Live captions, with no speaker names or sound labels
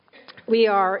We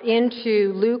are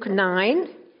into Luke 9,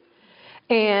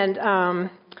 and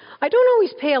I don't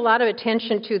always pay a lot of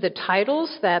attention to the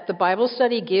titles that the Bible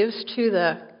study gives to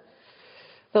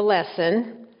the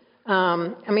lesson.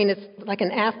 It's like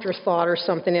an afterthought or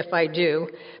something if I do.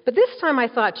 But this time I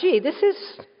thought,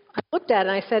 I looked at it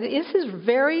and I said, this is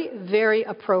very, very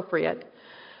appropriate.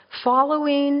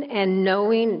 Following and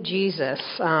knowing Jesus.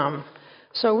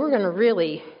 So we're going to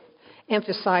really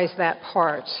emphasize that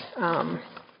part.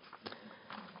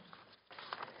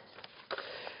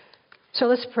 So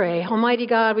let's pray. Almighty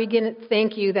God, we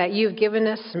thank you that you've given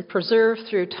us and preserved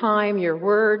through time your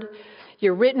word,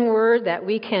 your written word, that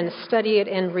we can study it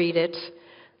and read it.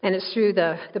 And it's through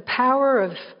the power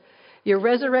of your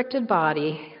resurrected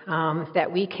body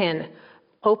that we can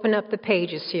open up the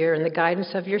pages here in the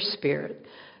guidance of your Spirit.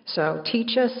 So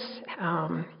teach us,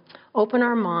 open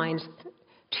our minds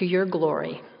to your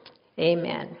glory.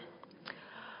 Amen.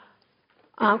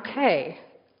 Okay,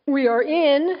 we are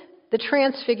in the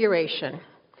Transfiguration.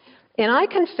 And I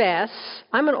confess,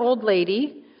 I'm an old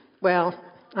lady. Well,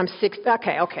 I'm 60.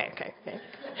 Okay.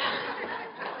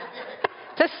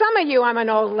 To some of you, I'm an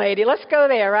old lady. Let's go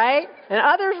there, right? And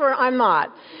others, I'm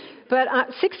not. But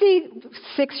I'm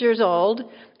 66 years old,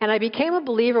 and I became a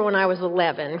believer when I was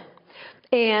 11.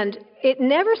 And it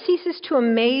never ceases to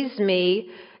amaze me,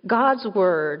 God's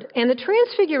Word. And the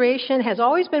Transfiguration has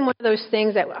always been one of those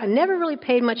things that I never really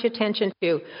paid much attention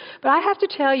to. But I have to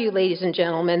tell you, ladies and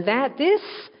gentlemen, that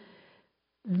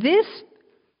this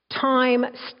time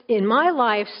in my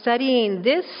life studying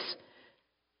this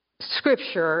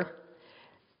Scripture,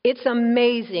 it's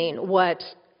amazing what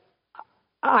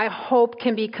I hope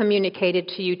can be communicated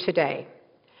to you today.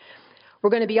 We're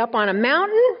going to be up on a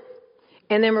mountain,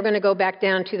 and then we're going to go back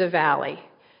down to the valley.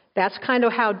 That's kind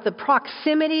of how the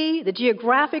proximity, the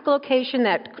geographic location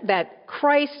that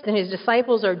Christ and his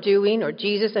disciples are doing, or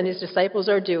Jesus and his disciples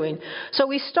are doing. So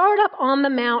we start up on the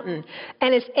mountain,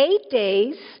 and it's 8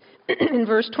 days, in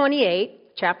verse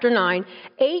 28, chapter 9,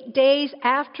 8 days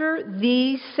after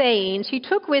these sayings, he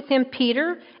took with him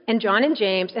Peter and John and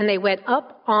James, and they went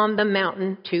up on the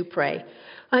mountain to pray.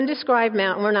 Undescribed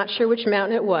mountain, we're not sure which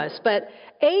mountain it was, but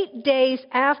 8 days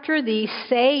after these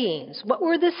sayings. What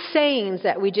were the sayings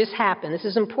that just happened? This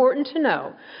is important to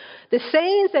know. The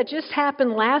sayings that just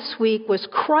happened last week was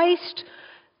Christ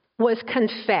was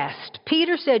confessed.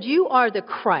 Peter said, "You are the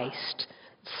Christ,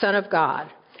 Son of God."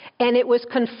 And it was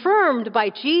confirmed by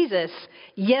Jesus,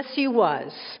 yes, he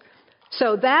was.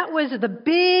 So that was the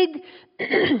big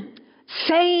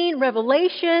saying,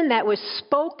 revelation that was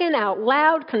spoken out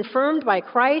loud, confirmed by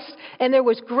Christ, and there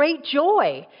was great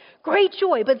joy. Great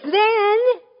joy. But then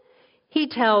he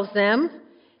tells them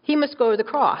he must go to the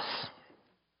cross.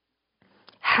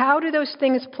 How do those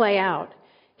things play out?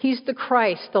 He's the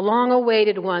Christ, the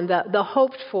long-awaited one, the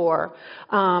hoped for,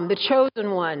 the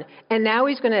chosen one. And now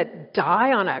he's going to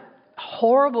die on a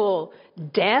horrible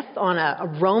death on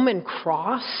a Roman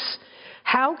cross.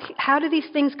 How do these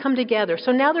things come together?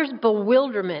 So now there's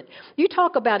bewilderment. You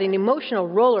talk about an emotional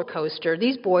roller coaster.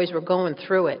 These boys were going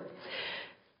through it.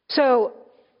 So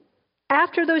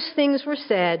after those things were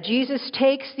said, Jesus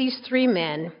takes these three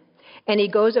men and he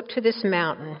goes up to this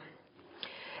mountain.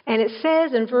 And it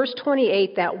says in verse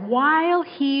 28 that while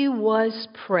he was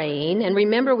praying, and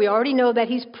remember we already know that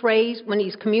he prays when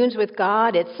he communes with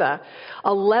God. It's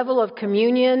a level of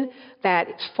communion that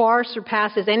far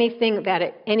surpasses anything that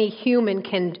any human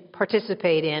can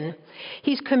participate in.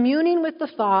 He's communing with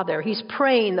the Father. He's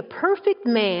praying. The perfect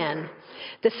man,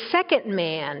 the second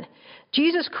man,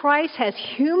 Jesus Christ has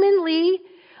humanly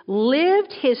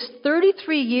lived his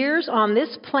 33 years on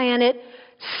this planet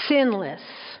sinless.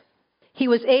 He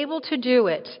was able to do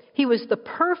it. He was the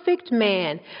perfect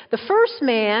man. The first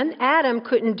man, Adam,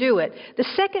 couldn't do it. The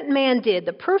second man did,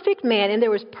 the perfect man, and there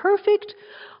was perfect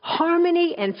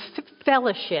harmony and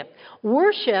fellowship.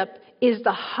 Worship is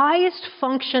the highest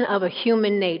function of a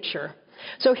human nature.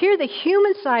 So here the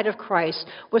human side of Christ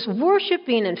was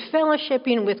worshiping and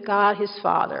fellowshipping with God his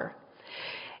Father.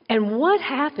 And what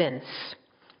happens?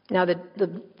 Now,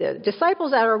 the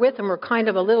disciples that are with him were kind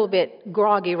of a little bit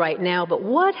groggy right now, but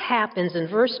what happens in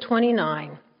verse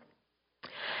 29?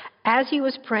 As he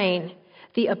was praying,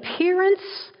 the appearance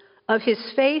of his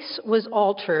face was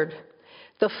altered.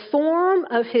 The form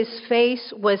of his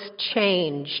face was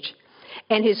changed,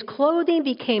 and his clothing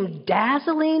became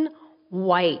dazzling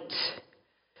white.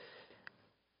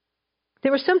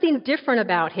 There was something different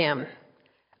about him.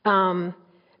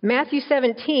 Matthew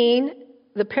 17,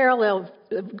 the parallel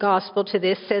gospel to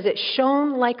this, says it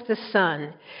shone like the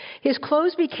sun. His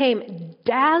clothes became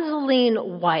dazzling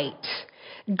white,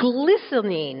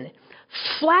 glistening,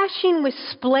 flashing with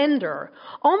splendor,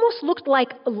 almost looked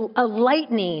like a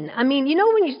lightning. I mean, you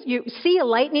know when you see a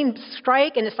lightning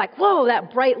strike and it's like, whoa,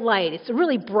 that bright light. It's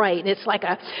really bright. And it's like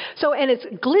and it's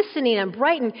glistening and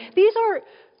bright. And these are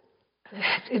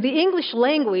the English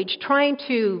language trying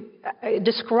to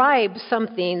describe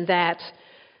something that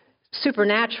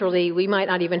supernaturally we might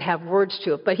not even have words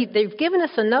to it. But they've given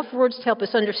us enough words to help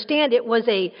us understand it was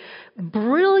a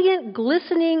brilliant,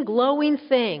 glistening, glowing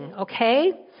thing,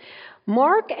 okay?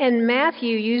 Mark and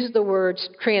Matthew use the words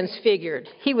transfigured.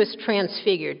 He was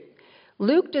transfigured.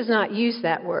 Luke does not use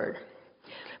that word.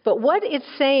 But what it's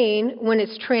saying when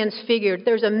it's transfigured,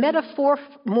 there's a metamorphosis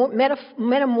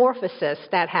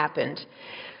that happened,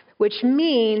 which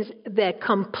means the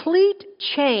complete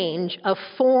change of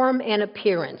form and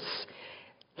appearance.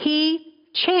 He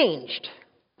changed.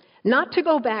 Not to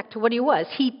go back to what he was.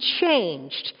 He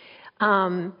changed.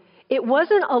 It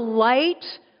wasn't a light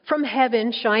from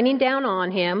heaven shining down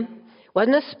on him. It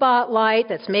wasn't a spotlight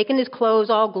that's making his clothes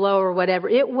all glow or whatever.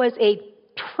 It was a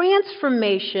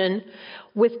transformation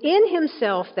within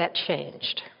himself that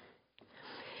changed.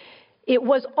 It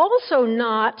was also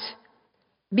not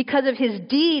because of his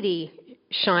deity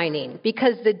shining,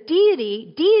 because the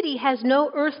deity has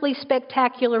no earthly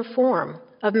spectacular form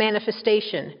of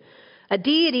manifestation. A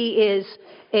deity is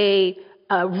a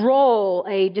role,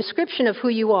 a description of who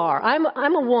you are.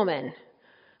 I'm a woman.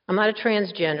 I'm not a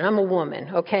transgender. I'm a woman,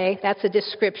 okay? That's a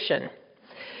description.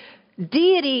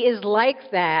 Deity is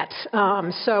like that.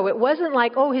 So it wasn't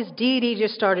like, oh, his deity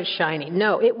just started shining.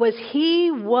 No, it was he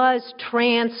was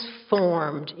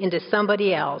transformed into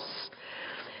somebody else.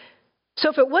 So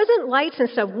if it wasn't lights and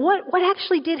stuff, what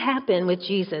actually did happen with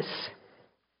Jesus?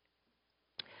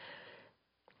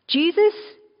 Jesus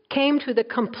came to the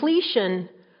completion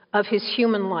of his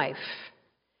human life.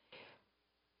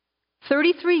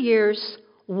 33 years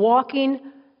walking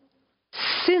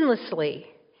sinlessly.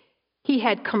 He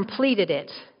had completed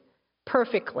it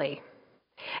perfectly.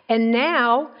 And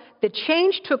now the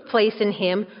change took place in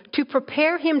him to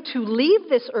prepare him to leave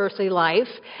this earthly life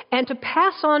and to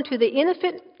pass on to the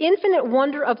infinite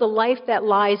wonder of the life that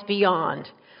lies beyond.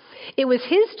 It was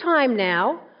his time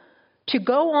now to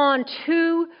go on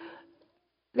to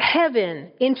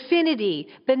heaven, infinity,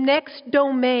 the next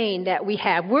domain that we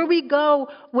have, where we go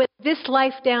when this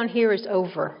life down here is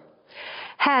over.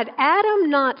 Had Adam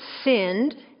not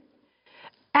sinned,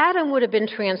 Adam would have been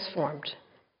transformed.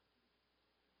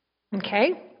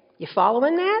 Okay? You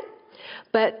following that?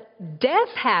 But death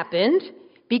happened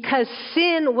because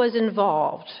sin was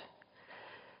involved.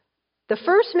 The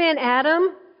first man,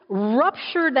 Adam,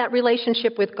 ruptured that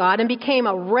relationship with God and became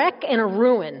a wreck and a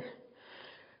ruin.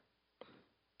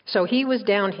 So he was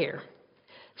down here.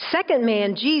 Second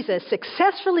man, Jesus,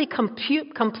 successfully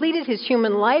completed his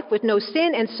human life with no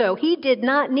sin, and so he did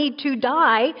not need to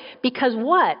die because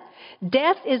what?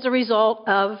 Death is a result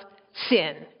of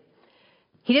sin.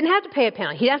 He didn't have to pay a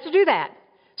penalty. He didn't have to do that.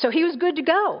 So he was good to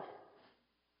go.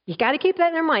 You got to keep that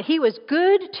in your mind. He was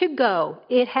good to go.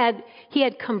 He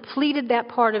had completed that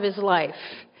part of his life.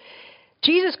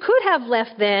 Jesus could have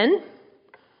left then,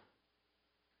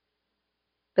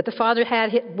 but the Father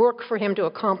had work for him to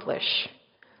accomplish.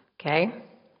 Okay?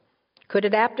 Could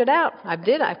have opted out.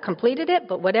 I've completed it,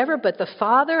 but whatever. But the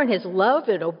Father and his love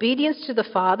and obedience to the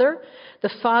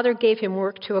Father gave him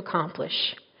work to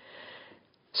accomplish.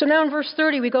 So now in verse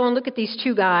 30, we go and look at these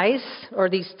two guys, or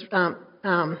the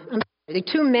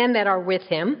two men that are with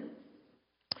him.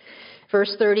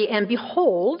 Verse 30, and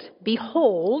behold,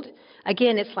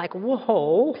 again, it's like,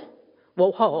 whoa.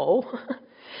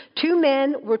 Two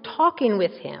men were talking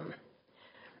with him,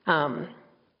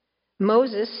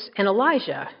 Moses and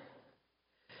Elijah.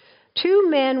 Two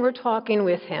men were talking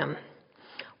with him.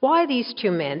 Why these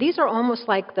two men? These are almost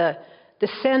like the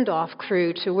send-off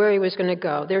crew to where he was going to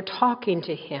go. They're talking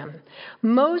to him.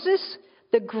 Moses,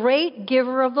 the great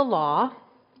giver of the law,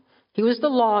 he was the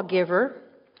lawgiver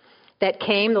that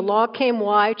came. The law came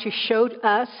why? To show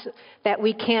us that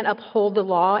we can't uphold the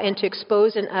law and to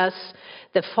expose in us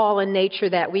the fallen nature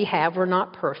that we have. We're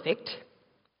not perfect.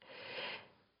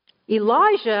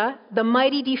 Elijah, the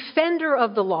mighty defender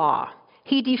of the law.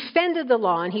 He defended the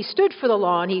law and he stood for the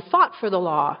law and he fought for the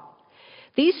law.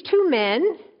 These two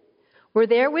men were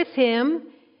there with him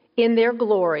in their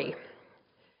glory.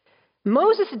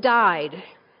 Moses died.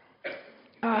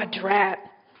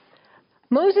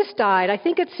 Moses died. I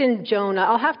think it's in Jonah.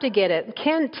 I'll have to get it.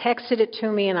 Ken texted it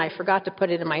to me, and I forgot to put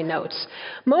it in my notes.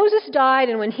 Moses died,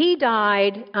 and when he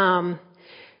died,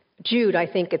 Jude, I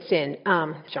think it's in.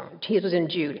 He was in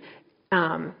Jude.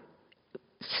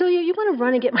 Celia, you want to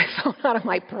run and get my phone out of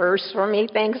my purse for me?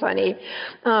 Thanks, honey.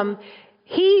 When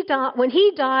he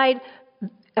died,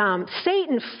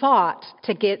 Satan fought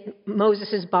to get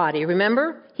Moses' body.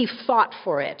 Remember? He fought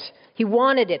for it. He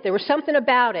wanted it. There was something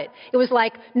about it. It was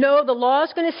like, no, the law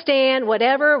is going to stand,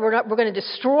 whatever. We're going to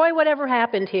destroy whatever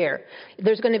happened here.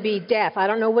 There's going to be death. I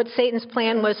don't know what Satan's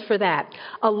plan was for that.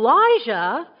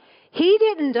 Elijah, he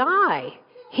didn't die.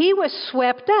 He was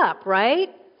swept up, right?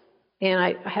 And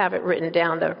I have it written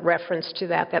down, the reference to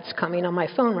that. That's coming on my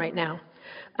phone right now.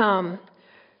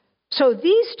 So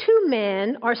these two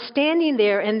men are standing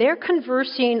there, and they're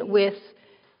conversing with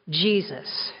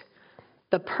Jesus,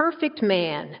 the perfect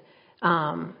man.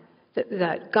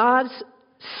 God's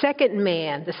second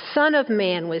man, the Son of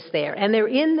Man, was there, and they're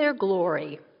in their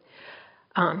glory.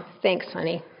 Thanks,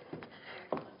 honey.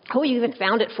 Oh, you even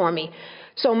found it for me.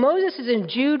 So Moses is in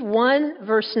Jude 1,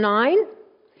 verse 9,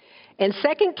 and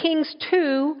 2 Kings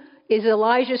 2 is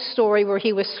Elijah's story where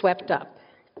he was swept up.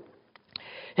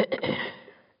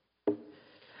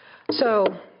 So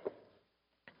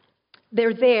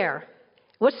they're there.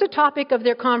 What's the topic of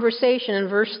their conversation? In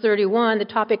verse 31, the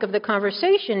topic of the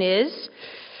conversation is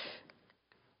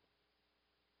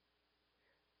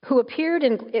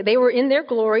they were in their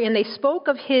glory, and they spoke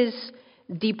of his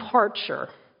departure,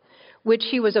 which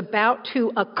he was about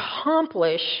to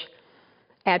accomplish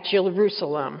at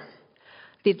Jerusalem.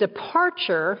 The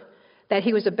departure that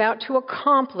he was about to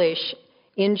accomplish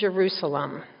in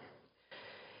Jerusalem.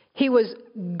 He was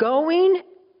going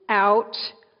out.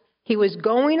 He was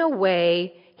going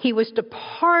away. He was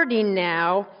departing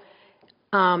now,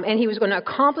 and he was going to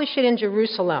accomplish it in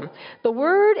Jerusalem. The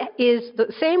word is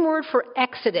the same word for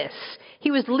Exodus.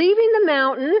 He was leaving the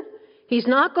mountain. He's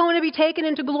not going to be taken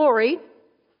into glory.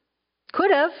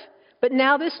 Could have, but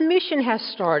now this mission has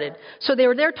started. So they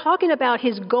were there talking about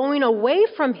his going away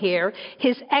from here,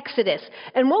 his Exodus.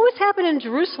 And what was happening in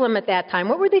Jerusalem at that time?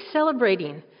 What were they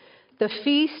celebrating? The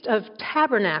Feast of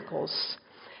Tabernacles.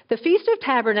 The Feast of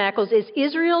Tabernacles is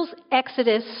Israel's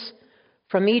exodus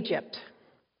from Egypt.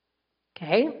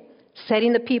 Okay?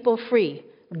 Setting the people free,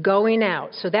 going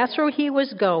out. So that's where he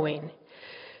was going.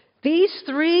 These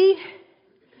three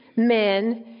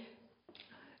men,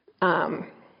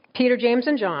 Peter, James,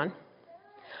 and John,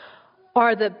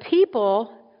 are the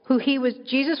people who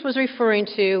Jesus was referring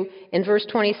to in verse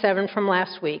 27 from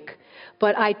last week.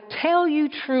 But I tell you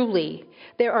truly,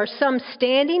 there are some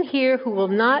standing here who will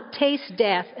not taste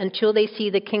death until they see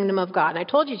the kingdom of God. And I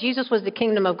told you Jesus was the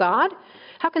kingdom of God.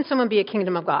 How can someone be a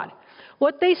kingdom of God?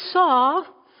 What they saw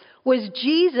was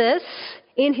Jesus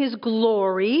in his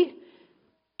glory,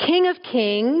 King of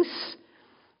Kings,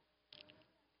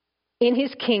 in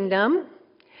his kingdom.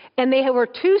 And they were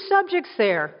two subjects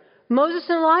there, Moses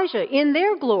and Elijah, in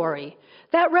their glory.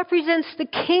 That represents the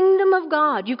kingdom of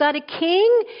God. You've got a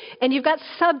king and you've got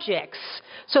subjects.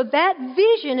 So that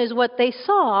vision is what they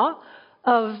saw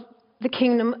of the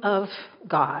kingdom of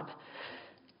God.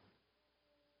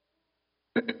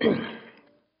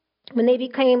 When they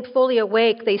became fully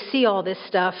awake, they see all this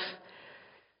stuff,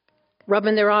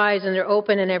 rubbing their eyes, and they're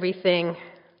open and everything.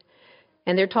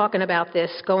 And they're talking about this,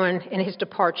 going in his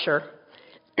departure.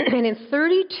 And in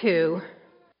 32...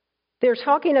 they're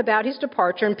talking about his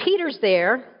departure, and Peter's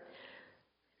there.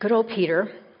 Good old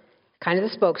Peter, kind of the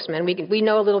spokesman. We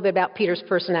know a little bit about Peter's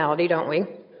personality, don't we?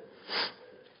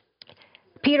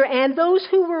 Peter and those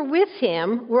who were with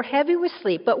him were heavy with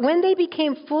sleep, but when they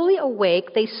became fully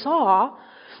awake, they saw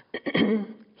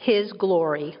his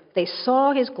glory. They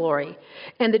saw his glory,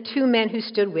 and the two men who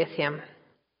stood with him.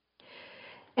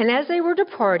 And as they were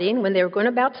departing, when they were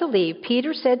about to leave,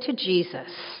 Peter said to Jesus,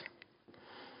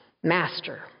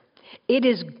 "Master, it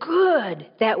is good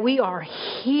that we are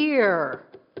here.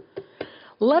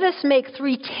 Let us make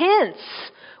 3 tents,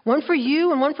 one for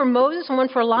you and one for Moses and one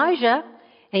for Elijah."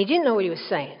 And he didn't know what he was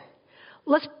saying.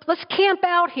 Let's camp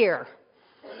out here.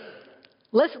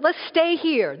 Let's stay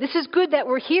here. This is good that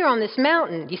we're here on this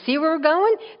mountain. Do you see where we're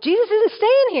going? Jesus isn't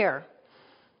staying here.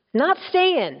 Not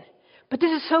staying. But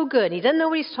this is so good. He doesn't know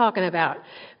what he's talking about.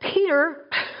 Peter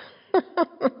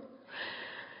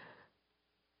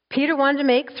wanted to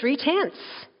make 3 tents.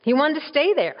 He wanted to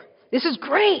stay there. This is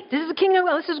great. This is the kingdom of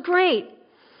God. This is great.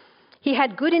 He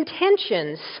had good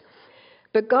intentions,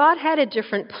 but God had a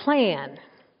different plan.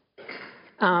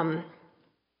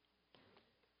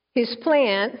 His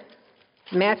plan,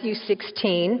 Matthew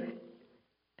 16,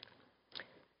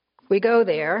 we go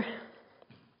there,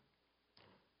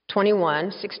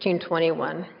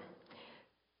 16:21.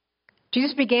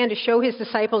 Jesus began to show his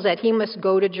disciples that he must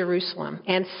go to Jerusalem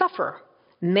and suffer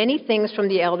many things from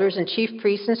the elders and chief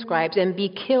priests and scribes and be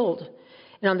killed,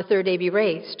 and on the third day be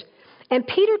raised. And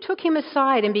Peter took him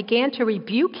aside and began to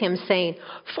rebuke him, saying,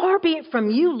 "Far be it from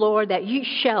you, Lord, that you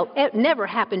shall never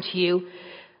happen to you."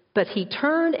 But he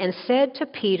turned and said to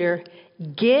Peter,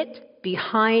 "Get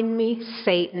behind me,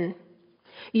 Satan.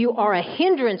 You are a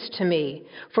hindrance to me,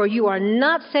 for you are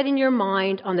not setting your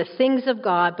mind on the things of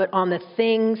God, but on the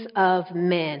things of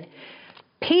men."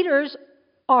 Peter's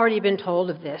already been told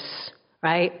of this,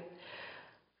 right?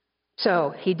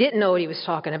 So he didn't know what he was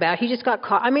talking about. He just got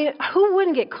caught. I mean, who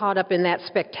wouldn't get caught up in that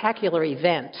spectacular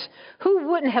event? Who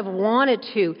wouldn't have wanted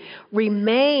to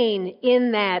remain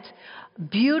in that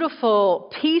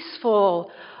beautiful,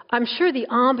 peaceful, I'm sure the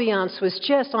ambiance was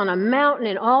just on a mountain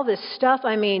and all this stuff.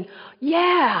 I mean,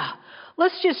 yeah,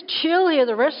 let's just chill here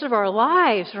the rest of our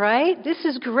lives, right? This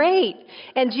is great.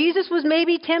 And Jesus was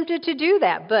maybe tempted to do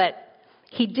that, but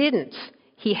he didn't.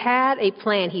 He had a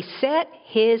plan. He set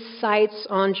his sights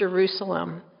on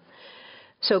Jerusalem.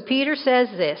 So Peter says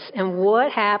this, and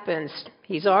what happens?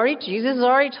 Jesus has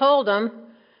already told him.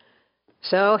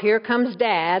 So here comes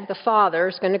Dad, the Father,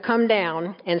 is going to come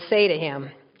down and say to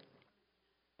him,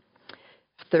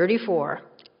 34,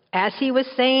 as he was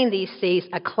saying these things,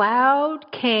 a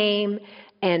cloud came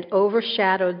and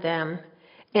overshadowed them,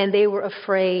 and they were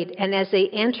afraid. And as they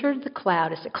entered the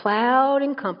cloud, as the cloud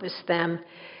encompassed them,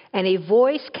 and a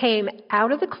voice came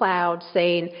out of the cloud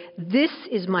saying, "This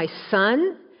is my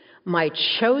Son, my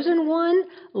chosen one.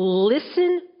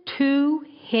 Listen to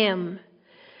him."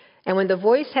 And when the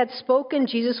voice had spoken,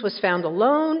 Jesus was found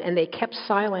alone, and they kept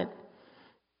silent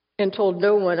and told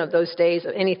no one of those days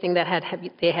of anything that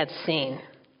they had seen.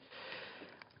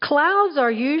 Clouds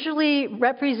are usually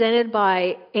represented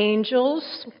by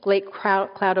angels, great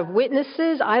cloud of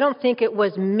witnesses. I don't think it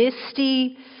was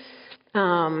misty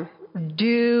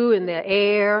dew in the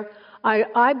air.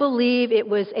 I believe it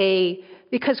was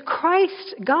because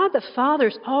Christ, God the Father,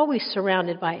 is always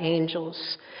surrounded by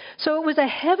angels. So it was a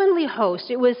heavenly host.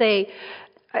 It was a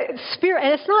spirit,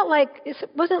 and it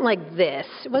wasn't like this.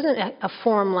 It wasn't a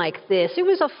form like this. It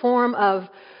was a form of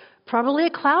probably a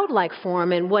cloud-like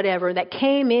form and whatever that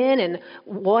came in and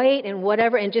white and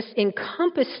whatever and just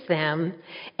encompassed them.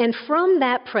 And from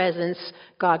that presence,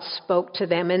 God spoke to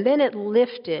them, and then it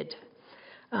lifted.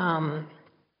 And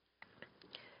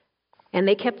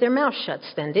they kept their mouth shut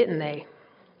then, didn't they?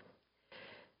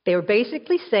 They were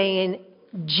basically saying,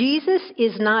 Jesus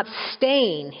is not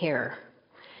staying here.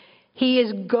 He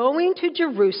is going to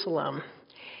Jerusalem.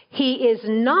 He is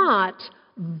not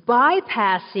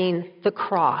bypassing the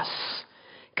cross.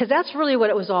 Because that's really what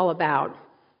it was all about.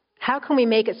 How can we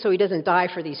make it so he doesn't die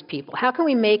for these people? How can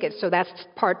we make it so that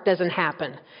part doesn't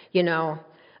happen?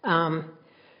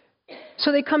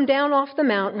 So they come down off the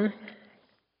mountain.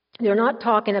 They're not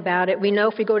talking about it. We know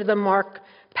if we go to the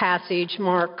Matthew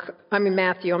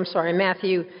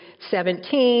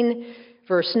 17,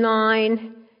 verse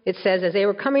 9, it says, as they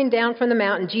were coming down from the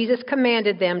mountain, Jesus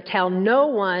commanded them, tell no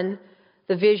one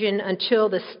the vision until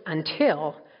the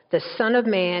Son of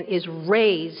Man is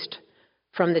raised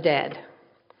from the dead.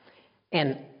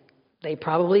 And they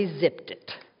probably zipped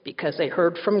it because they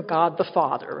heard from God the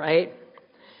Father, right?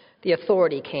 The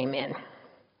authority came in.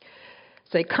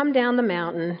 So they come down the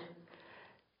mountain.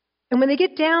 And when they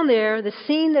get down there, the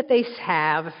scene that they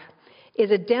have is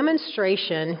a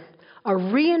demonstration, a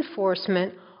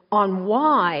reinforcement on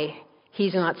why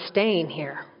he's not staying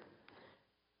here.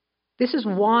 This is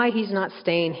why he's not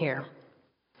staying here.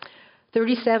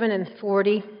 37 and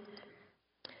 40.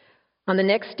 On the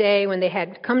next day, when they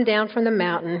had come down from the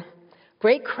mountain,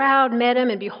 great crowd met him,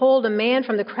 and behold, a man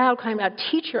from the crowd cried out,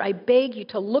 "Teacher, I beg you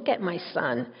to look at my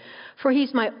son, for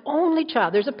he's my only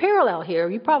child." There's a parallel here.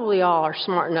 You probably all are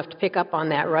smart enough to pick up on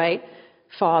that, right?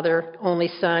 Father, only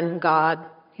son, God,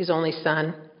 his only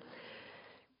son.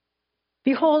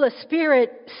 Behold, a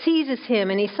spirit seizes him,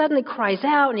 and he suddenly cries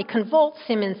out, and he convulses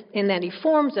him in that he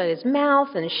foams at his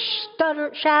mouth and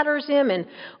shatters him and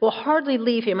will hardly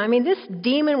leave him. I mean, this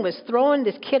demon was throwing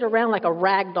this kid around like a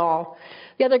rag doll.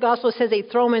 The other gospel says they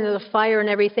throw him into the fire and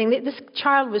everything. This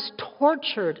child was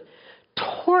tortured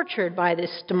by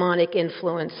this demonic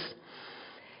influence.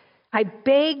 I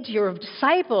begged your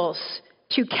disciples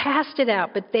to cast it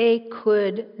out, but they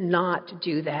could not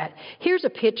do that. Here's a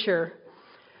picture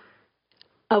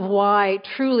of why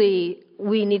truly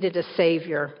we needed a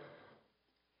Savior.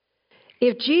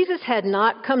 If Jesus had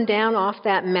not come down off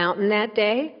that mountain that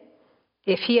day,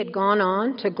 if he had gone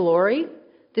on to glory,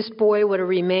 this boy would have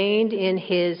remained in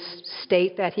his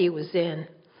state that he was in,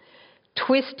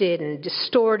 twisted and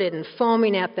distorted and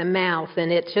foaming at the mouth,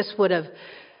 and it just would have.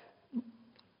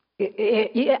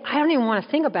 I don't even want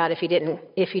to think about if he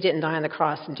didn't die on the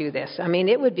cross and do this. I mean,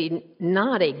 it would be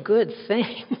not a good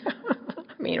thing.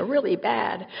 I mean, really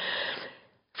bad.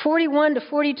 41 to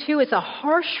 42 is a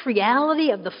harsh reality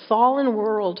of the fallen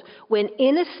world when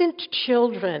innocent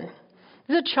children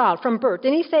This is a child from birth.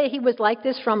 Didn't he say he was like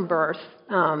this from birth?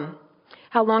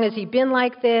 How long has he been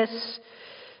like this?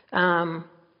 And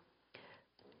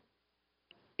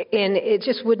it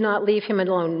just would not leave him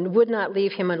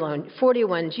alone,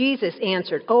 41, Jesus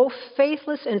answered, "O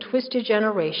faithless and twisted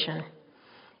generation,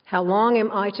 how long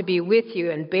am I to be with you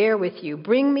and bear with you?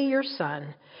 Bring me your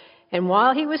son." And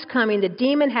while he was coming, the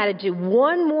demon had to do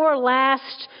one more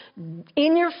last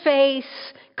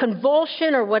in-your-face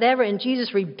convulsion or whatever, and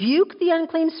Jesus rebuked the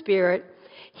unclean spirit,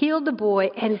 healed the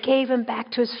boy, and gave him back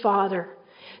to his father.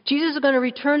 Jesus is going to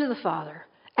return to the Father.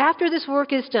 After this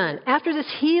work is done, after this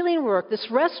healing work,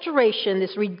 this restoration,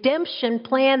 this redemption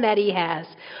plan that he has,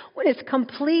 when it's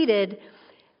completed,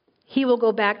 he will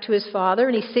go back to his Father,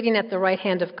 and he's sitting at the right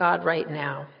hand of God right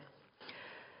now.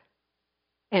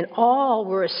 And all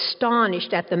were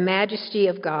astonished at the majesty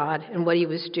of God and what he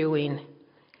was doing.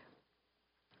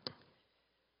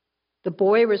 The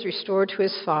boy was restored to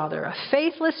his father. A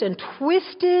faithless and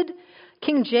twisted,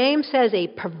 King James says a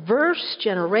perverse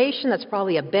generation. That's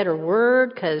probably a better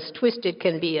word because twisted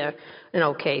can be an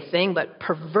okay thing. But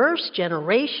perverse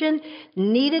generation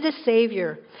needed a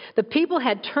Savior. The people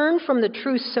had turned from the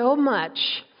truth so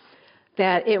much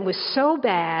that it was so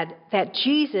bad that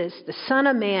Jesus, the Son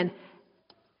of Man,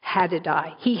 had to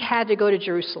die. He had to go to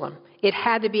Jerusalem. It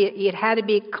had to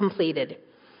be completed.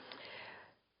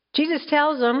 Jesus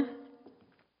tells them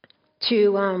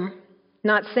to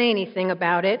not say anything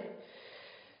about it.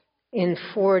 In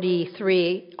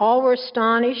 43, all were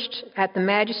astonished at the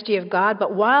majesty of God,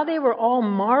 but while they were all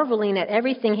marveling at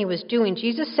everything he was doing,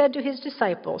 Jesus said to his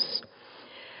disciples,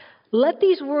 "Let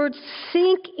these words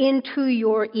sink into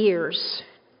your ears."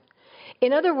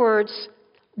 In other words,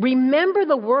 remember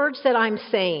the words that I'm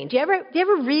saying. Do you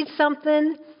ever read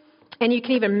something and you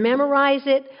can even memorize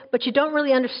it, but you don't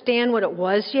really understand what it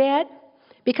was yet?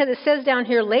 Because it says down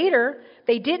here later,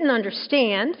 they didn't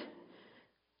understand.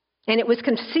 And it was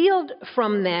concealed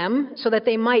from them so that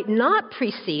they might not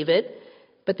perceive it,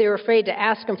 but they were afraid to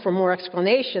ask him for more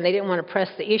explanation. They didn't want to press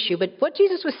the issue. But what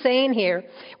Jesus was saying here,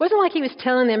 it wasn't like he was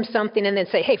telling them something and then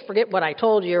say, "Hey, forget what I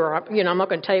told you," or, I'm not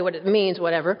going to tell you what it means,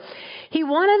 whatever. He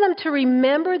wanted them to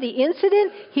remember the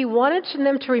incident. He wanted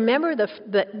them to remember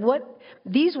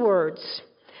these words.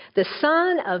 The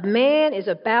Son of Man is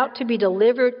about to be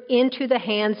delivered into the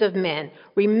hands of men.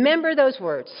 Remember those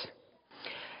words.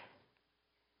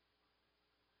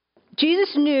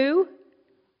 Jesus knew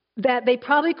that they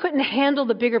probably couldn't handle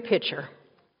the bigger picture.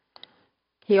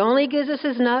 He only gives us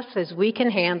as enough as we can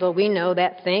handle. We know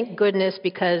that, thank goodness,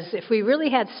 because if we really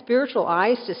had spiritual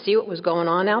eyes to see what was going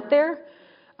on out there,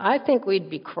 I think we'd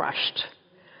be crushed.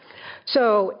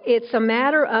 So it's a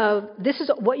matter of this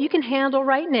is what you can handle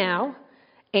right now,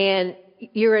 and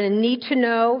you're in a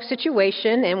need-to-know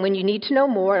situation, and when you need to know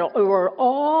more, it will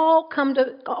all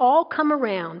come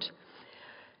around.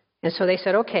 And so they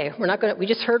said, okay, we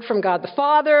just heard from God the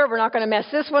Father. We're not going to mess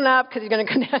this one up because he's going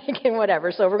to come down again,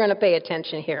 whatever. So we're going to pay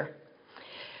attention here.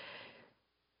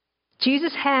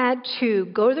 Jesus had to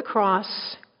go to the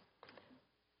cross,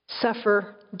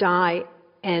 suffer, die,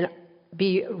 and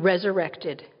be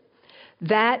resurrected.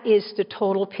 That is the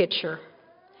total picture.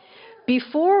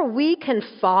 Before we can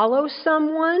follow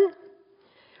someone,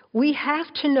 we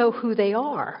have to know who they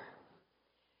are.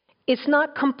 It's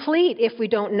not complete if we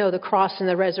don't know the cross and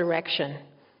the resurrection.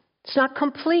 It's not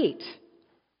complete.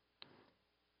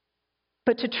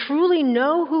 But to truly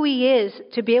know who he is,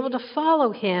 to be able to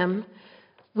follow him,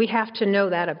 we have to know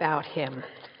that about him.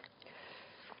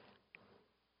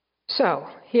 So,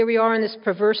 here we are in this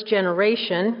perverse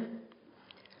generation.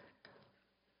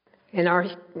 And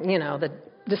the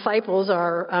disciples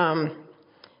are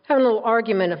having a little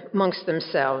argument amongst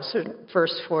themselves.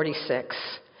 Verse 46.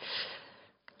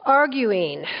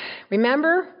 Arguing.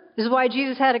 Remember? This is why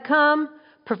Jesus had to come.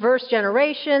 Perverse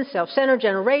generation, self-centered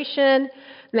generation.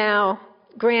 Now,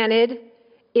 granted,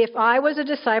 if I was a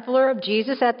discipler of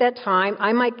Jesus at that time,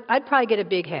 I'd probably get a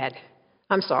big head.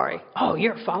 I'm sorry. Oh,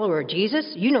 you're a follower of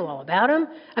Jesus? You know all about him?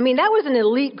 I mean, that was an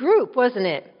elite group, wasn't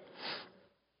it?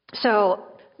 So,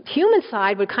 human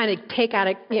side would kind of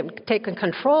take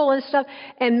control and stuff,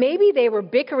 and maybe they were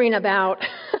bickering about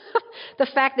the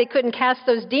fact they couldn't cast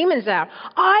those demons out.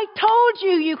 I told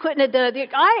you couldn't have done it.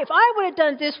 If I would have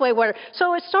done it this way, whatever.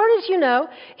 So it started,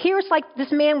 here it's like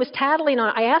this man was tattling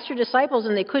on, I asked your disciples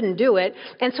and they couldn't do it.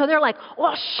 And so they're like,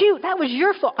 well, shoot, that was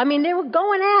your fault. I mean, they were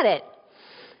going at it.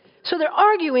 So they're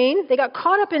arguing. They got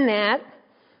caught up in that.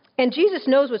 And Jesus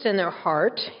knows what's in their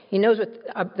heart. He knows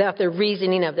about their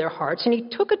reasoning of their hearts. And he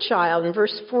took a child in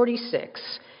verse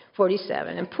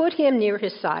 47, and put him near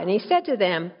his side. And he said to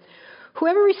them,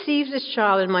 whoever receives this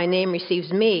child in my name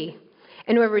receives me.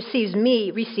 and whoever receives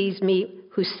me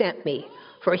who sent me.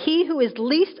 For he who is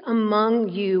least among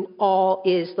you all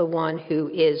is the one who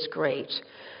is great.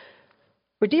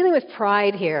 We're dealing with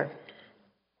pride here.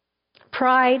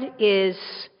 Pride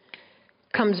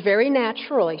comes very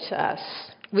naturally to us.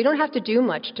 We don't have to do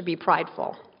much to be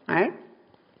prideful, right?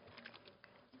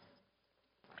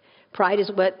 Pride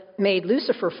is what made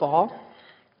Lucifer fall.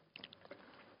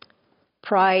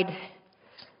 Pride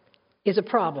is a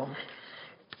problem.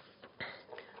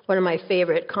 One of my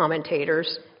favorite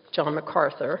commentators, John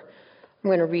MacArthur, I'm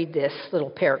going to read this little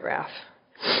paragraph.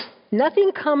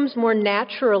 Nothing comes more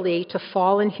naturally to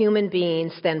fallen human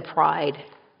beings than pride,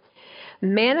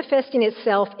 manifesting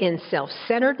itself in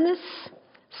self-centeredness,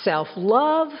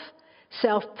 self-love,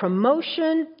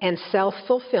 self-promotion, and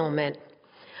self-fulfillment.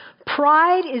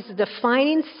 Pride is the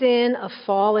defining sin of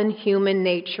fallen human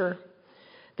nature,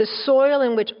 the soil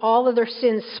in which all other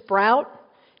sins sprout,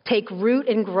 take root,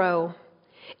 and grow.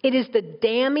 It is the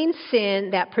damning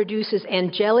sin that produces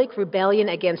angelic rebellion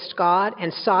against God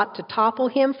and sought to topple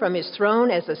him from his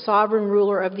throne as the sovereign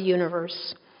ruler of the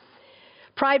universe.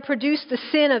 Pride produced the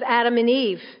sin of Adam and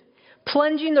Eve,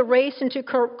 plunging the race into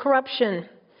corruption.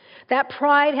 That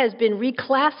pride has been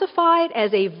reclassified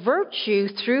as a virtue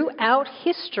throughout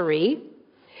history,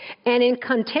 and in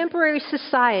contemporary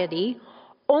society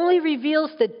only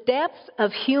reveals the depth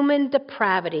of human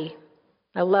depravity.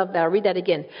 I love that. I'll read that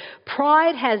again.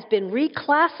 Pride has been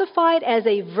reclassified as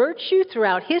a virtue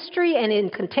throughout history, and in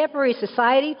contemporary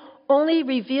society only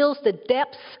reveals the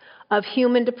depths of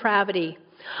human depravity.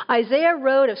 Isaiah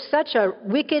wrote of such a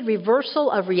wicked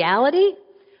reversal of reality,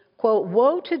 quote,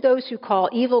 "Woe to those who call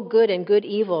evil good and good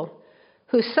evil,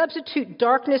 who substitute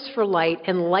darkness for light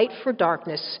and light for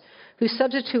darkness, who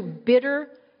substitute bitter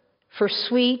for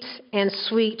sweet and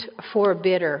sweet for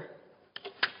bitter."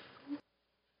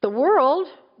 The world,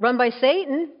 run by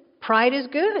Satan, pride is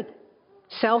good.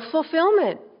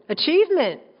 Self-fulfillment,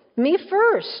 achievement, me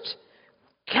first.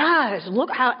 Guys,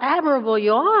 look how admirable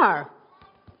you are.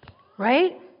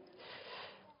 Right?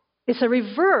 It's a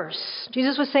reverse.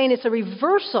 Jesus was saying it's a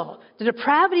reversal. The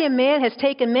depravity of man has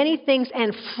taken many things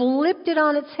and flipped it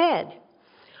on its head.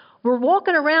 We're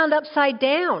walking around upside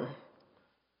down.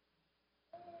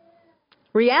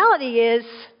 Reality is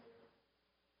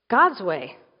God's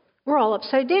way. We're all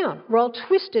upside down. We're all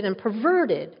twisted and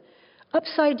perverted,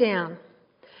 upside down.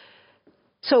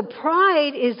 So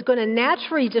pride is going to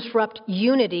naturally disrupt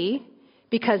unity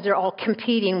because they're all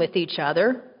competing with each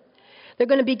other. They're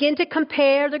going to begin to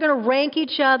compare. They're going to rank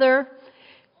each other.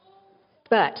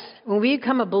 But when we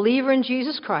become a believer in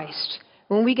Jesus Christ,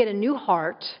 when we get a new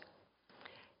heart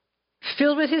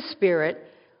filled with His Spirit,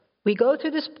 we go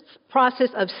through this process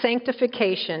of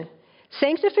sanctification.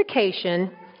 Sanctification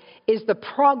is the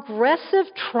progressive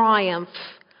triumph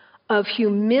of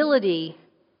humility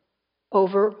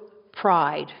over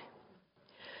pride.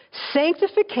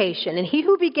 Sanctification, and He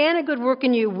who began a good work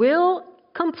in you will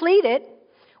complete it.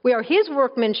 We are His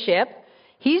workmanship.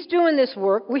 He's doing this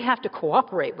work. We have to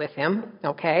cooperate with Him,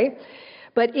 okay?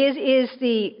 But is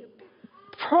the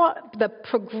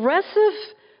progressive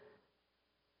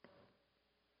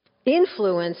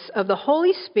influence of the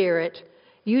Holy Spirit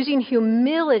using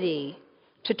humility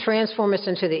to transform us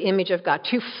into the image of God,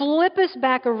 to flip us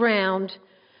back around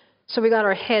so we got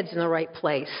our heads in the right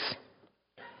place.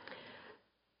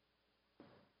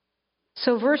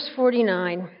 So verse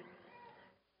 49,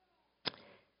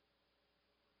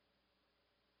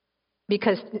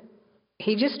 because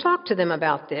he just talked to them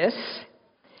about this,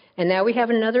 and now we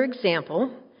have another example.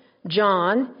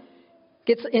 John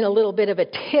gets in a little bit of a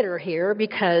titter here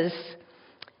because,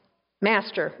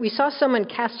 Master, we saw someone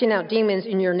casting out demons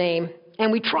in your name,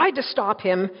 and we tried to stop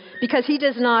him because he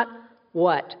does not,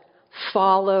 what?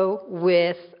 Follow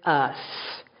with us.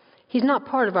 He's not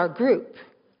part of our group.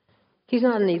 He's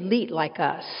not an elite like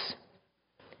us.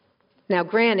 Now,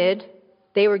 granted,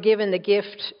 they were given the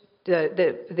gift,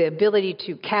 the ability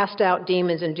to cast out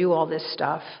demons and do all this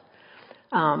stuff.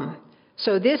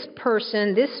 So this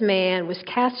person, this man, was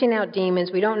casting out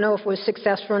demons. We don't know if it was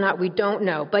successful or not. We don't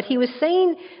know. But he was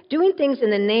doing things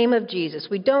in the name of Jesus.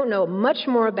 We don't know much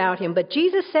more about him. But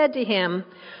Jesus said to him,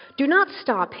 "Do not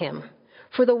stop him,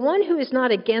 for the one who is not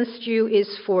against you is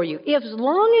for you." As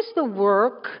long as the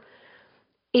work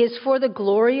is for the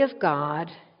glory of God,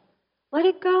 let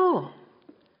it go.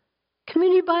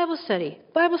 Community Bible study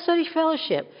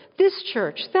fellowship, this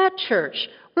church, that church.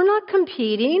 We're not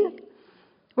competing.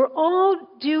 We're all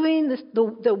doing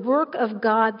the work of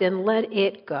God, then let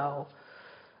it go.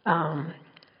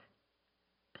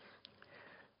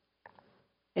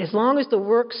 As long as the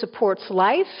work supports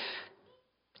life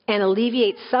and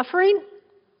alleviates suffering,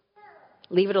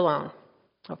 leave it alone.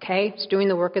 Okay? It's doing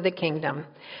the work of the kingdom.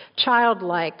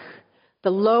 Childlike, the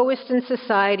lowest in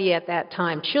society at that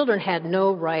time. Children had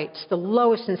no rights, the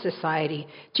lowest in society.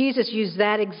 Jesus used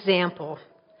that example,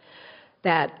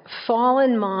 that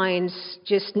fallen minds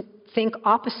just think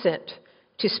opposite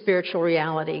to spiritual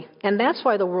reality. And that's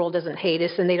why the world doesn't hate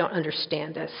us and they don't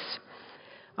understand us.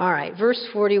 All right, verse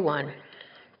 41.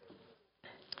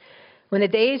 When the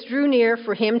days drew near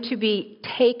for him to be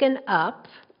taken up,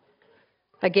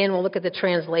 again, we'll look at the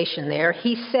translation there,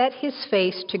 he set his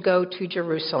face to go to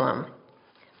Jerusalem.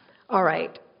 All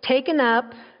right, taken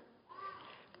up,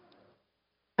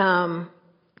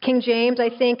 King James, I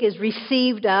think, is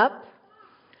received up.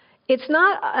 It's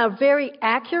not a very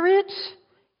accurate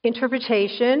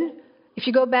interpretation. If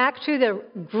you go back to the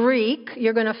Greek,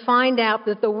 you're going to find out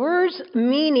that the word's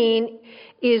meaning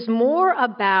is more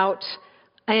about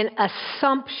an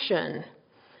assumption,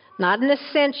 not an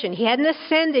ascension. He hadn't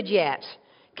ascended yet.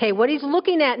 Okay, what he's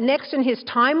looking at next in his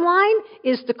timeline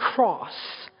is the cross.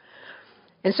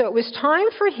 And so it was time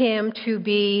for him to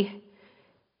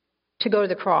go to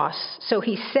the cross. So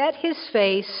he set his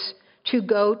face to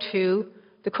go to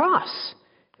the cross,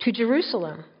 to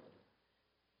Jerusalem.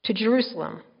 To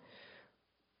Jerusalem.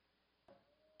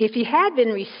 If he had been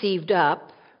received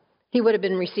up, he would have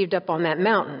been received up on that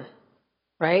mountain,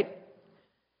 right?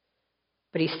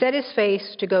 But he set his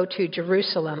face to go to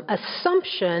Jerusalem.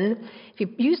 Assumption, if you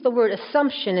use the word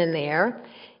assumption in there,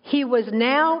 he was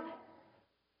now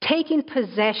taking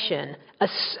possession,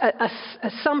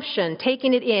 assumption,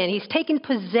 taking it in. He's taking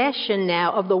possession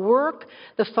now of the work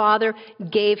the Father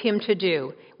gave him to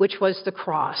do, which was the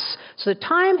cross. So the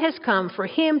time has come for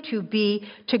him to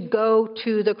go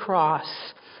to the cross.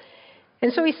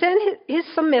 And so he sent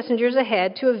some messengers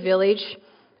ahead to a village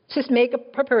to make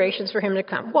preparations for him to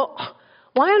come. Well,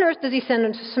 why on earth does he send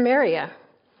them to Samaria?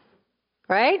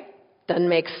 Right? Doesn't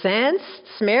make sense.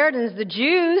 Samaritans, the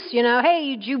Jews, hey,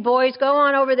 you Jew boys, go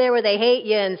on over there where they hate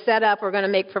you and set up. We're going to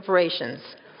make preparations.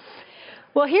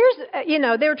 Well,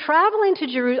 they were traveling to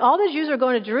Jerusalem. All the Jews are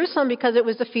going to Jerusalem because it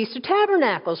was the Feast of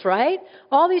Tabernacles, right?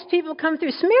 All these people come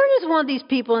through. Samaritans want these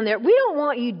people in there. We don't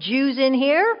want you Jews in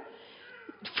here.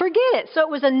 Forget it. So it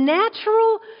was a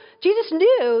natural, Jesus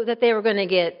knew that they were going to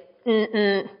get,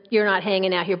 you're not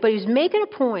hanging out here. But he was making a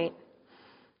point.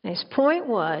 And his point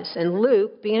was, and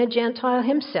Luke, being a Gentile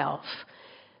himself,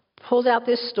 pulls out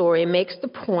this story and makes the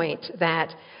point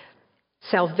that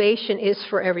salvation is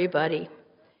for everybody.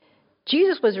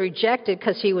 Jesus was rejected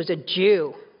because he was a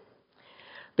Jew.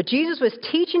 But Jesus was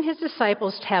teaching his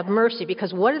disciples to have mercy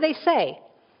because what do they say?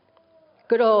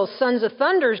 Good old sons of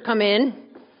thunders come in.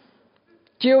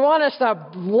 Do you want us to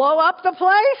blow up the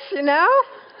place,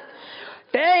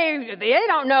 They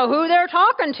don't know who they're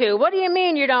talking to. What do you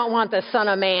mean you don't want the Son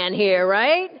of Man here,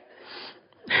 right?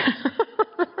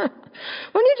 Wouldn't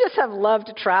you just have loved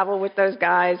to travel with those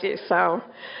guys? So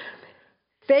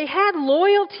they had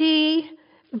loyalty,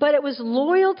 but it was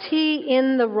loyalty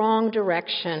in the wrong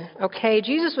direction, okay?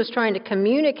 Jesus was trying to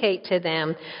communicate to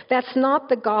them that's not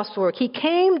the gospel work. He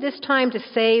came this time to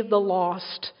save the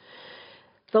lost.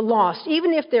 The lost.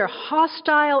 Even if they're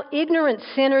hostile, ignorant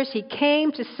sinners, he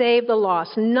came to save the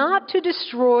lost, not to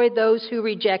destroy those who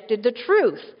rejected the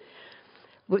truth.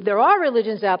 There are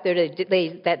religions out there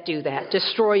that do that,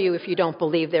 destroy you if you don't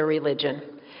believe their religion.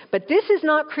 But this is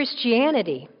not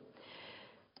Christianity.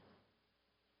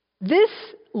 This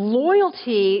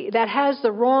loyalty that has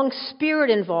the wrong spirit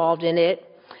involved in it,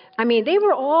 they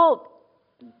were all,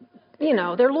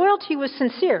 their loyalty was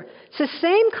sincere. It's the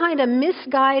same kind of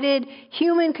misguided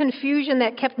human confusion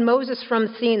that kept Moses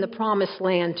from seeing the promised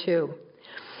land too.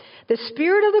 The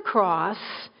spirit of the cross,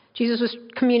 Jesus was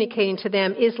communicating to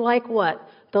them, is like what?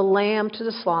 The lamb to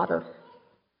the slaughter.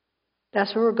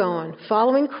 That's where we're going.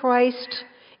 Following Christ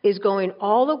is going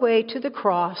all the way to the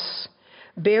cross,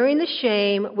 bearing the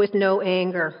shame with no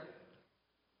anger.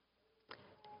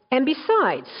 And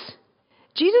besides,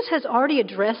 Jesus has already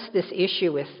addressed this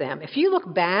issue with them. If you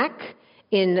look back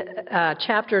in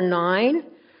chapter 9,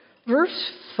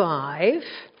 verse 5,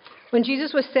 when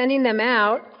Jesus was sending them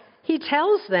out, he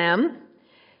tells them,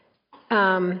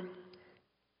 and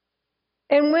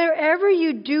wherever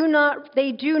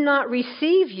they do not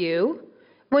receive you,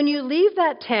 when you leave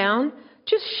that town,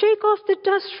 just shake off the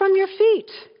dust from your feet.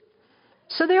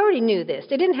 So they already knew this.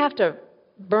 They didn't have to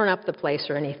burn up the place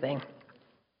or anything.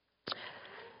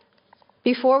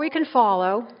 Before we can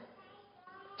follow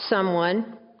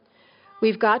someone,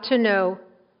 we've got to know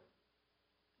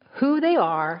who they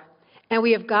are, and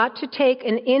we have got to take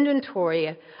an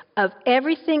inventory of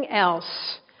everything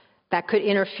else that could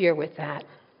interfere with that.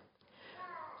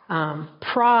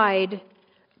 Pride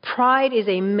is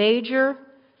a major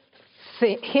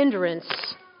hindrance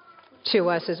to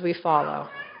us as we follow.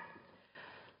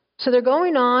 So they're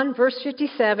going on, verse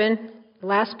 57,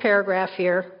 last paragraph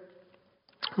here,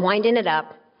 winding it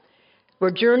up.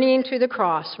 We're journeying to the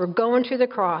cross. We're going to the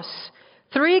cross.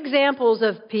 3 examples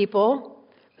of people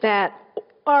that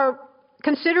are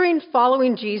considering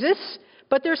following Jesus,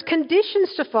 but there's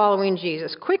conditions to following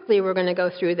Jesus. Quickly, we're going to go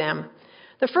through them.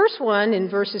 The first one, in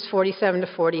verses 47 to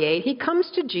 48, he comes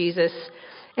to Jesus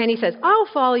and he says, I'll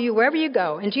follow you wherever you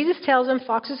go. And Jesus tells him,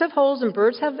 foxes have holes and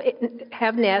birds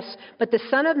have nests, but the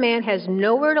Son of Man has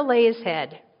nowhere to lay his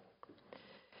head.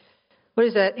 What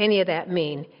does any of that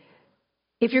mean?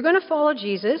 If you're going to follow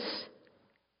Jesus,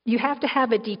 you have to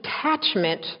have a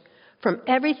detachment from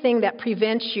everything that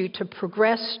prevents you to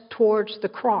progress towards the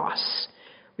cross.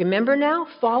 Remember now,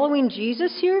 following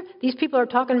Jesus here? These people are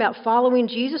talking about following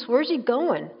Jesus. Where's he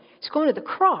going? He's going to the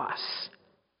cross.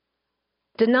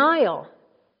 Denial.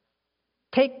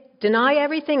 Deny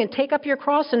everything and take up your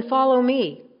cross and follow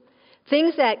me.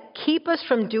 Things that keep us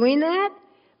from doing that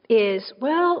is,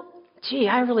 well, gee,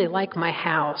 I really like my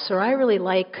house, or I really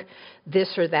like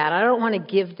this or that. I don't want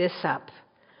to give this up.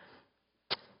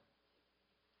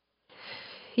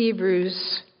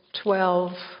 Hebrews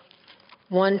 12,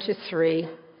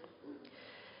 1-3.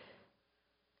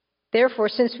 Therefore,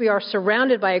 since we are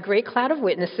surrounded by a great cloud of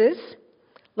witnesses,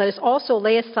 let us also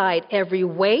lay aside every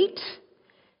weight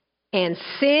and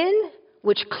sin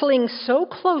which clings so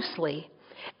closely,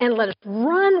 and let us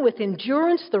run with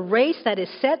endurance the race that is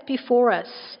set before us,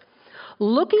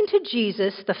 looking to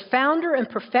Jesus, the founder and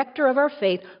perfecter of our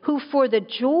faith, who for the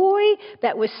joy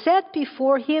that was set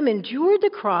before him endured the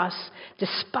cross,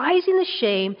 despising the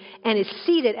shame, and is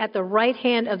seated at the right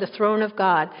hand of the throne of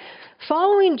God.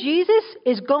 Following Jesus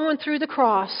is going through the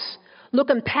cross,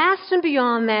 looking past and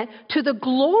beyond that to the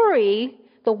glory,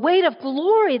 the weight of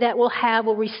glory that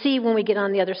we'll receive when we get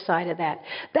on the other side of that.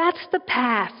 That's the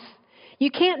path.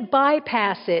 You can't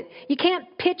bypass it. You can't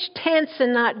pitch tents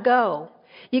and not go.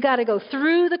 You got to go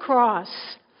through the cross.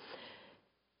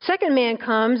 Second man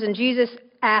comes and Jesus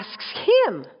asks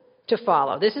him to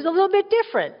follow. This is a little bit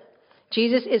different.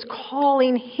 Jesus is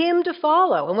calling him to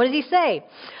follow. And what does he say?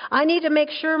 I need to make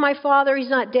sure my father, he's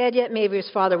not dead yet. Maybe his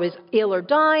father was ill or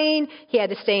dying. He had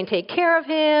to stay and take care of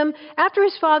him. After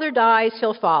his father dies,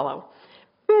 he'll follow.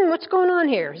 What's going on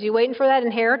here? Is he waiting for that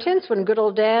inheritance when good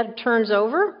old dad turns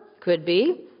over? Could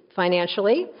be,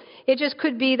 financially. It just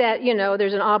could be that,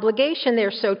 there's an obligation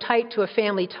there so tight to a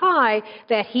family tie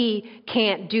that he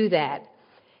can't do that.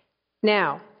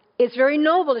 Now, it's very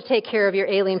noble to take care of your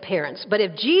ailing parents. But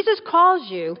if Jesus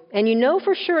calls you, and you know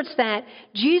for sure it's that,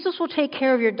 Jesus will take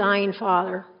care of your dying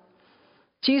father.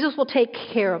 Jesus will take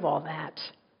care of all that.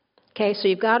 Okay, so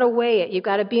you've got to weigh it. You've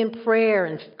got to be in prayer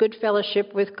and good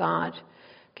fellowship with God.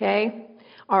 Okay?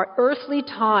 Our earthly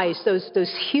ties, those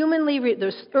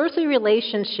earthly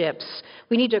relationships,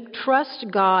 we need to trust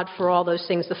God for all those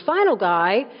things. The final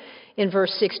guy in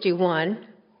verse 61,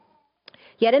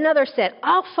 yet another said,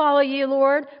 I'll follow you,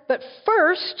 Lord, but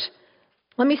first,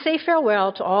 let me say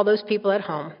farewell to all those people at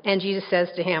home. And Jesus says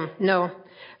to him, no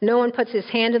one puts his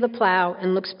hand to the plow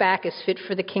and looks back as fit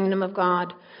for the kingdom of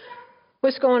God.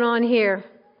 What's going on here?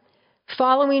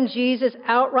 Following Jesus,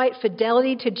 outright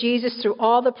fidelity to Jesus through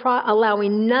all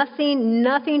allowing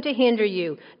nothing to hinder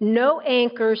you. No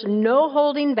anchors, no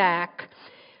holding back.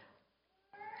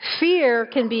 Fear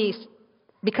can be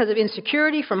because of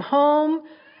insecurity from home.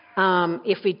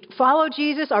 If we follow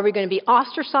Jesus, are we going to be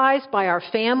ostracized by our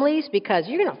families because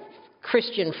you're going to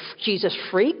Christian Jesus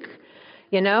freak?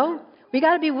 We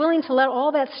got to be willing to let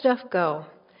all that stuff go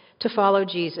to follow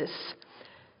Jesus.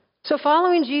 So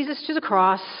following Jesus to the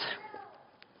cross,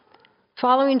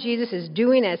 following Jesus is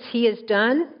doing as he has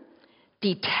done,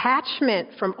 detachment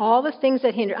from all the things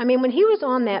that hinder. I mean, when he was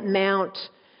on that mount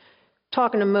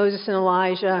talking to Moses and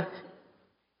Elijah,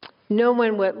 no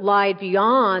one would lie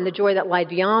beyond the joy that lied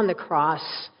beyond the cross.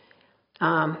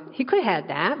 He could have had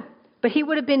that, but he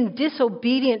would have been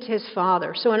disobedient to his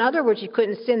father. So in other words, he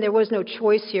couldn't sin. There was no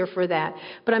choice here for that.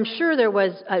 But I'm sure there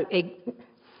was a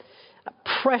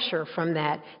pressure from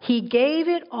that. He gave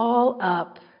it all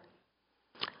up.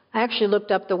 I actually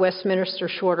looked up the Westminster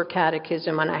Shorter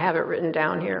Catechism, and I have it written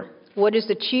down here. What is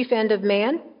the chief end of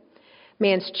man?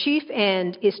 Man's chief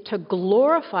end is to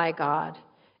glorify God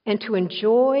and to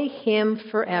enjoy him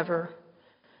forever.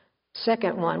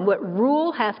 Second one, what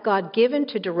rule hath God given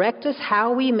to direct us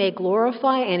how we may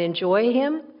glorify and enjoy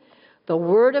him? The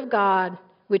Word of God,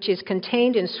 which is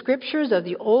contained in scriptures of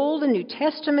the Old and New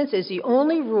Testaments, is the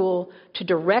only rule to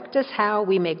direct us how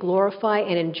we may glorify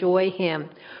and enjoy him.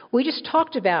 We just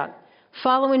talked about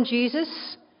following Jesus.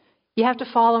 You have to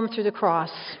follow him through the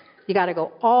cross. You got to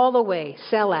go all the way,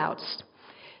 sellouts.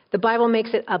 The Bible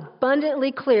makes it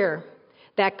abundantly clear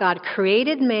that God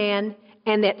created man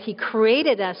and that he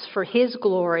created us for his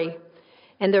glory.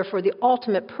 And therefore, the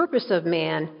ultimate purpose of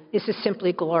man is to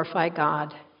simply glorify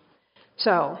God.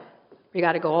 So, we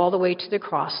got to go all the way to the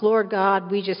cross. Lord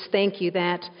God, we just thank you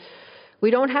that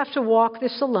we don't have to walk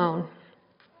this alone,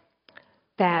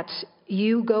 that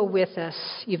you go with us.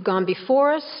 You've gone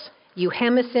before us, you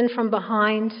hem us in from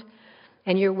behind,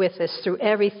 and you're with us through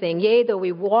everything. Yea, though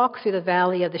we walk through the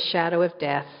valley of the shadow of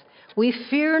death, we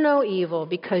fear no evil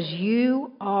because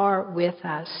you are with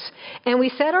us. And we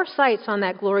set our sights on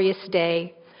that glorious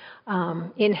day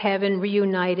in heaven,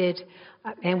 reunited,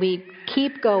 and we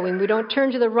keep going. We don't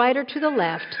turn to the right or to the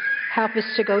left. Help us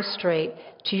to go straight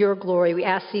to your glory. We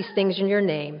ask these things in your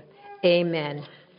name. Amen.